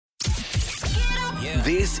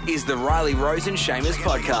This is the Riley Rose and Seamus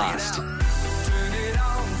podcast.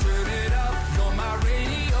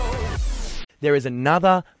 There is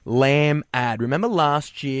another Lamb ad. Remember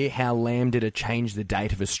last year how Lamb did a change the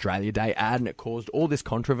date of Australia Day ad and it caused all this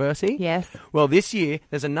controversy? Yes. Well, this year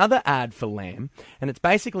there's another ad for Lamb and it's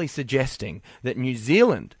basically suggesting that New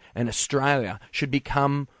Zealand and Australia should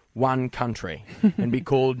become one country and be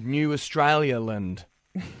called New Australia Land.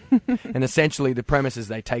 And essentially the premise is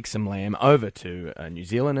they take some lamb over to New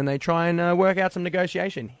Zealand and they try and work out some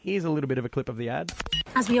negotiation. Here's a little bit of a clip of the ad.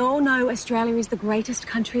 As we all know, Australia is the greatest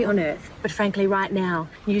country on earth. But frankly, right now,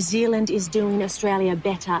 New Zealand is doing Australia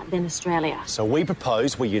better than Australia. So we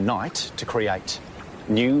propose we unite to create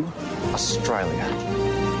New Australia.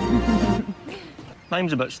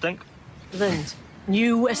 Name's a bit stink. Land.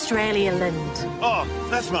 New Australia Land. Oh,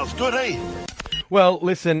 that smells good, eh? Well,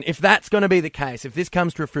 listen, if that's going to be the case, if this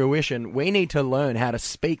comes to fruition, we need to learn how to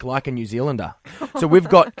speak like a New Zealander. So we've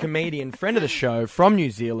got comedian, friend of the show from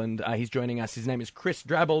New Zealand. He's joining us. His name is Chris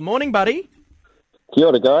Drabble. Morning, buddy. Kia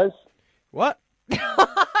ora, guys. What?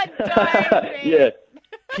 Yeah.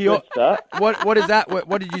 Kia Start. What is that?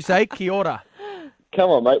 What did you say? Kia ora. Come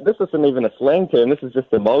on, mate. This isn't even a slang term. This is just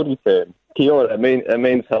a Māori term. Kia ora. It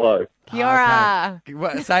means hello. Kia ora. Okay.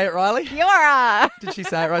 What, say it, Riley? Kia ora. Did she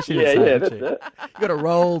say it right? She didn't say it, that's did she? it. You've got to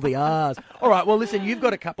roll the R's. All right, well, listen, you've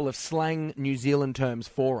got a couple of slang New Zealand terms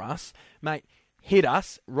for us. Mate, hit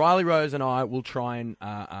us. Riley Rose and I will try and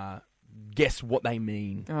guess what they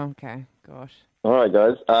mean. Okay, gosh. All right,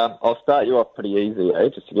 guys. I'll start you off pretty easy,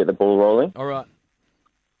 just to get the ball rolling. All right.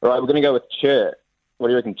 All right, we're going to go with chair. What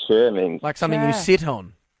do you reckon chair means? Like something you Chair. sit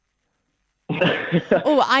on.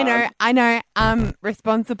 Oh, I know. I'm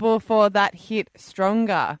responsible for that hit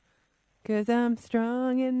Stronger. 'Cause I'm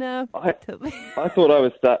strong enough to live. I thought I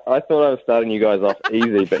was starting you guys off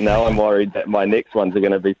easy, but now I'm worried that my next ones are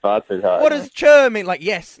going to be far too hard. What does chur mean? Like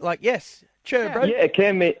yes. Chur, bro. Yeah, it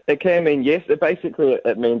can mean yes.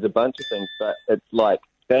 It means a bunch of things, but it's like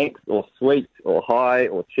thanks or sweet or hi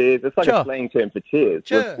or cheers. It's like Sure. a slang term for cheers.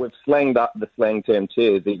 Sure. We've slanged up the slang term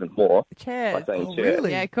cheers even more Cheers. by saying Oh, cheers.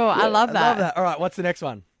 really? Yeah, cool. I love I that. love that. All right, what's the next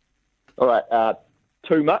one? All right,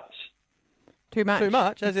 too much. Too much. Too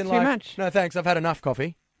much? As in It's like, too much. no thanks, I've had enough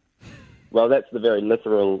coffee. Well, that's the very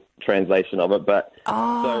literal translation of it, but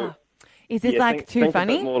Oh, is this yeah, like think too a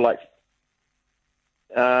funny? bit more like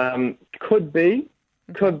could be.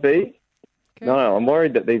 No, I'm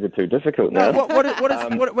worried that these are too difficult now. No,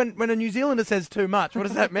 when a New Zealander says too much, what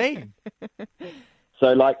does that mean?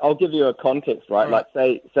 So, like, I'll give you a context, right? All right.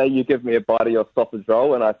 Like, say you give me a bite of your sausage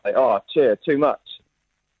roll, and I say, "Oh, chair, too much."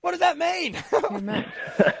 What does that mean? Too much.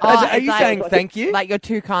 Are it's you like- saying thank you? Like you're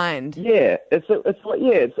too kind. Yeah, it's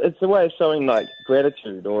a way of showing like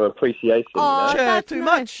gratitude or appreciation. Oh, You know? Chair, that's too nice.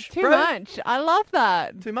 much, Too bro. much. I love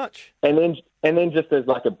that. Too much. And then just as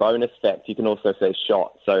like a bonus fact, you can also say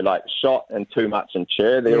shot. So like shot and too much and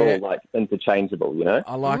chair, they're Yeah. all like interchangeable. You know.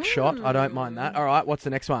 I like shot. I don't mind that. All right, what's the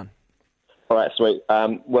next one? All right, sweet.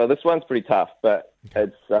 Well, this one's pretty tough, but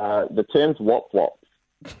it's the term's wop wop.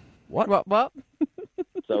 What?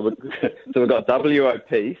 So we've got WOP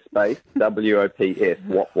space WOPS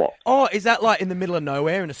wop wop. Oh, is that like in the middle of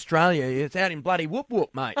nowhere in Australia? It's out in bloody whoop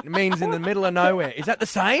whoop, mate. It means in the middle of nowhere. Is that the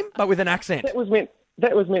same, but with an accent? That was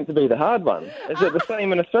meant to be the hard one. Is it the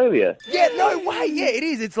same in Australia? Yeah, no way. Yeah, it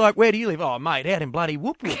is. It's like, where do you live? Oh, mate, out in bloody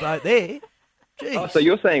whoop whoop out there. Jeez. Oh, so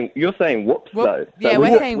you're saying whoops Whoop. though? So Yeah,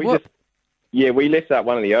 we're saying whoop. We left out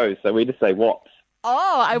one of the O's, so we just say wops.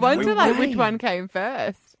 Oh, I wonder like way. which one came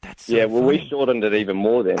first. That's so Yeah, well, funny. we shortened it even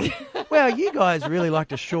more then. Well, you guys really like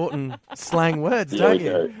to shorten slang words, Yeah, don't we you?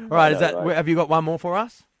 do. All right, I is know, that? right. Have you got one more for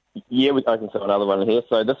us? Yeah, I can throw another one here.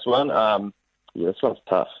 So this one, this one's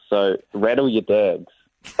tough. So rattle your dags.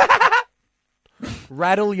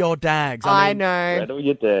 Rattle your dags. I mean, know. Rattle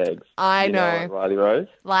your dags. I You know. it, Riley Rose?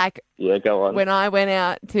 Like Yeah, go on. when I went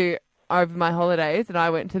out over my holidays and I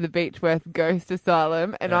went to the Beechworth Ghost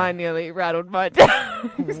Asylum and I nearly rattled my dad.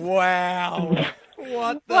 Wow.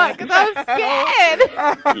 What the? What? 'Cause I was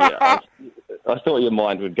scared. Yeah, I thought your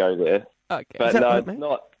mind would go there. Okay. But Is that no, what it it's means?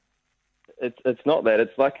 not. It's not that.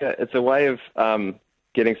 It's like it's a way of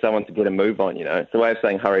getting someone to get a move on. You know, it's a way of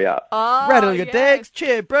saying hurry up. Oh, Rattle your yes. dags.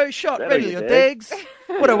 Cheer, bro. Shot. Rattle your dags.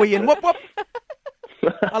 What are we in? Whoop, whoop.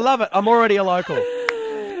 I love it. I'm already a local.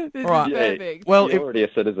 This All right. is Yeah, perfect. Well, you're already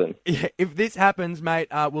a citizen. if this happens, mate,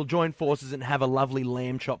 we'll join forces and have a lovely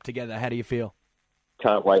lamb chop together. How do you feel?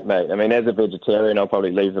 Can't wait, mate. I mean, as a vegetarian, I'll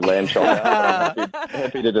probably leave the lamb chop out. But I'm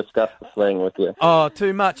happy to discuss the slang with you. Oh,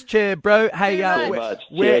 too much. Cheer, bro. Hey, Too Too much. much.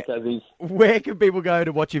 where, Cheers, cuzzies. where can people go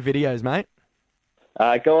to watch your videos, mate?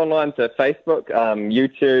 Go online to Facebook,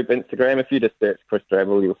 YouTube, Instagram. If you just search Chris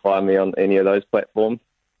Drabble, you'll find me on any of those platforms.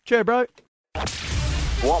 Cheer, bro.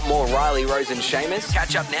 Want more Riley, Rose and Seamus?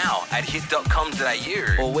 Catch up now at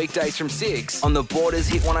hit.com.au or weekdays from 6 on the Borders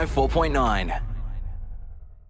Hit 104.9.